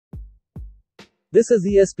This is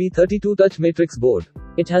ESP32 touch matrix board.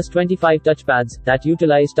 It has 25 touchpads that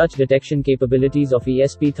utilize touch detection capabilities of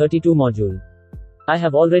ESP32 module. I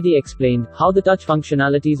have already explained how the touch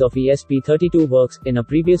functionalities of ESP32 works in a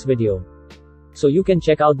previous video. So you can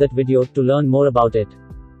check out that video to learn more about it.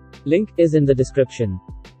 Link is in the description.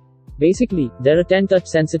 Basically, there are 10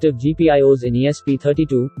 touch-sensitive GPIOs in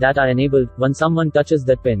ESP32 that are enabled when someone touches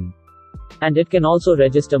that pin. And it can also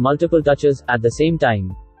register multiple touches at the same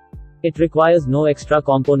time. It requires no extra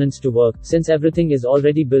components to work, since everything is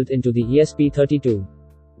already built into the ESP32.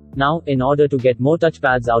 Now, in order to get more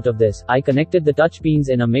touchpads out of this, I connected the touch pins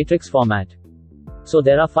in a matrix format. So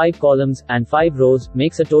there are 5 columns and 5 rows,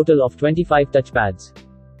 makes a total of 25 touchpads.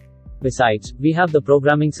 Besides, we have the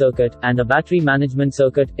programming circuit and a battery management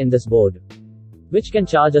circuit in this board, which can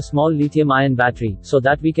charge a small lithium-ion battery, so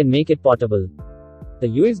that we can make it portable. The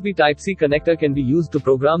USB Type-C connector can be used to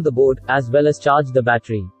program the board, as well as charge the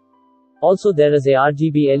battery. Also there is a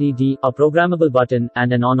RGB LED, a programmable button,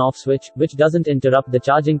 and an on-off switch, which doesn't interrupt the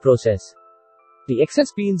charging process. The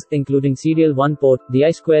excess pins, including serial 1 port, the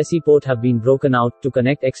I2C port have been broken out to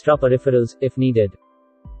connect extra peripherals, if needed.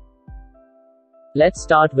 Let's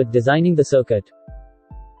start with designing the circuit.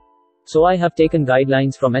 So I have taken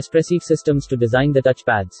guidelines from Espressif Systems to design the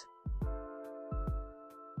touchpads.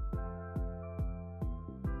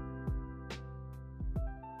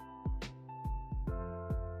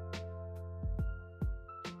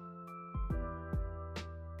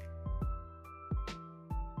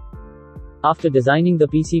 After designing the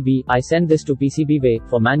PCB, I sent this to PCBWay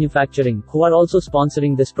for manufacturing, who are also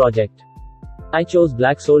sponsoring this project. I chose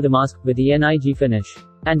black solder mask with ENIG finish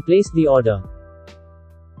and placed the order.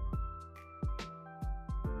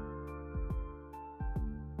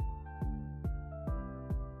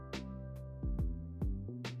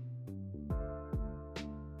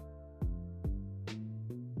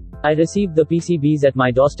 I received the PCBs at my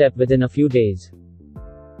doorstep within a few days.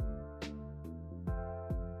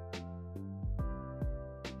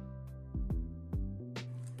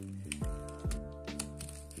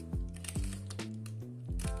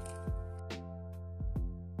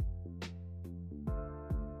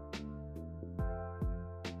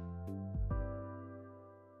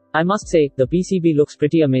 I must say, the PCB looks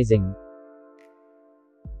pretty amazing.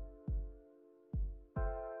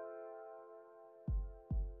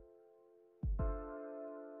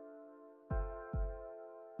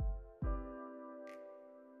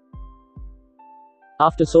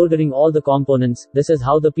 After soldering all the components, this is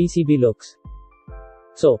how the PCB looks.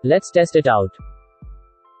 So, let's test it out.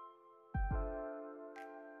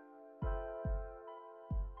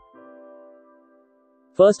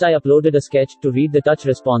 First I uploaded a sketch to read the touch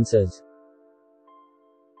responses.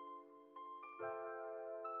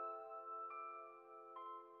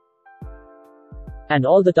 And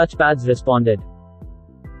all the touchpads responded.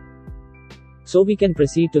 So we can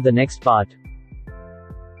proceed to the next part.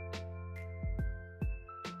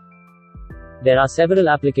 There are several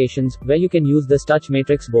applications where you can use this touch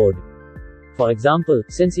matrix board. For example,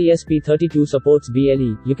 since ESP32 supports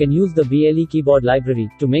BLE, you can use the BLE keyboard library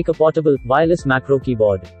to make a portable, wireless macro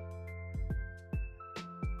keyboard.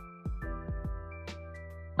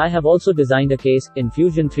 I have also designed a case in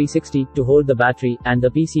Fusion 360 to hold the battery and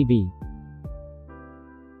the PCB,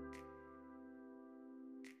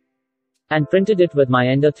 and printed it with my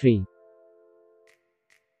Ender 3.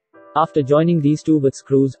 After joining these two with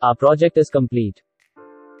screws, our project is complete.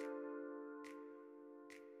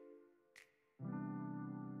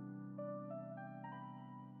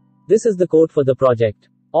 This is the code for the project.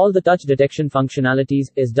 All the touch detection functionalities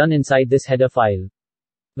is done inside this header file.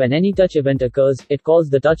 When any touch event occurs, it calls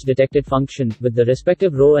the touch detected function with the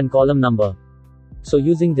respective row and column number. So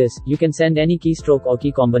using this, you can send any keystroke or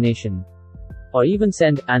key combination, or even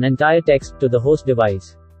send an entire text to the host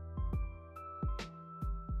device.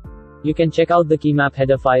 You can check out the keymap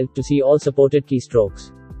header file to see all supported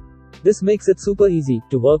keystrokes. This makes it super easy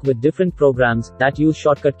to work with different programs that use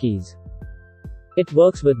shortcut keys. It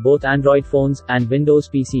works with both Android phones and Windows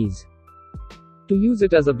PCs. To use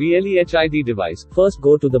it as a BLE HID device, first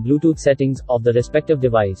go to the Bluetooth settings of the respective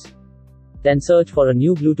device. Then search for a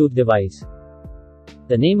new Bluetooth device.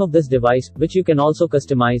 The name of this device, which you can also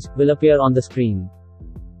customize, will appear on the screen.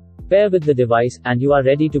 Pair with the device, and you are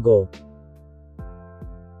ready to go.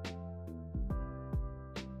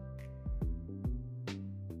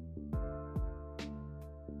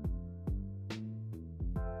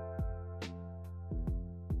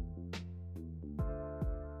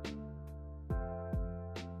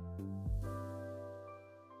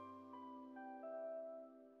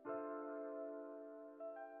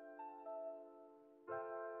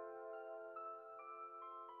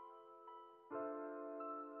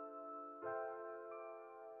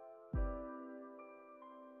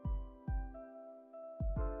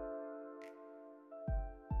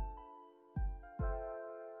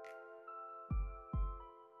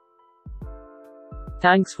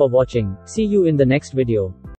 Thanks for watching. See you in the next video.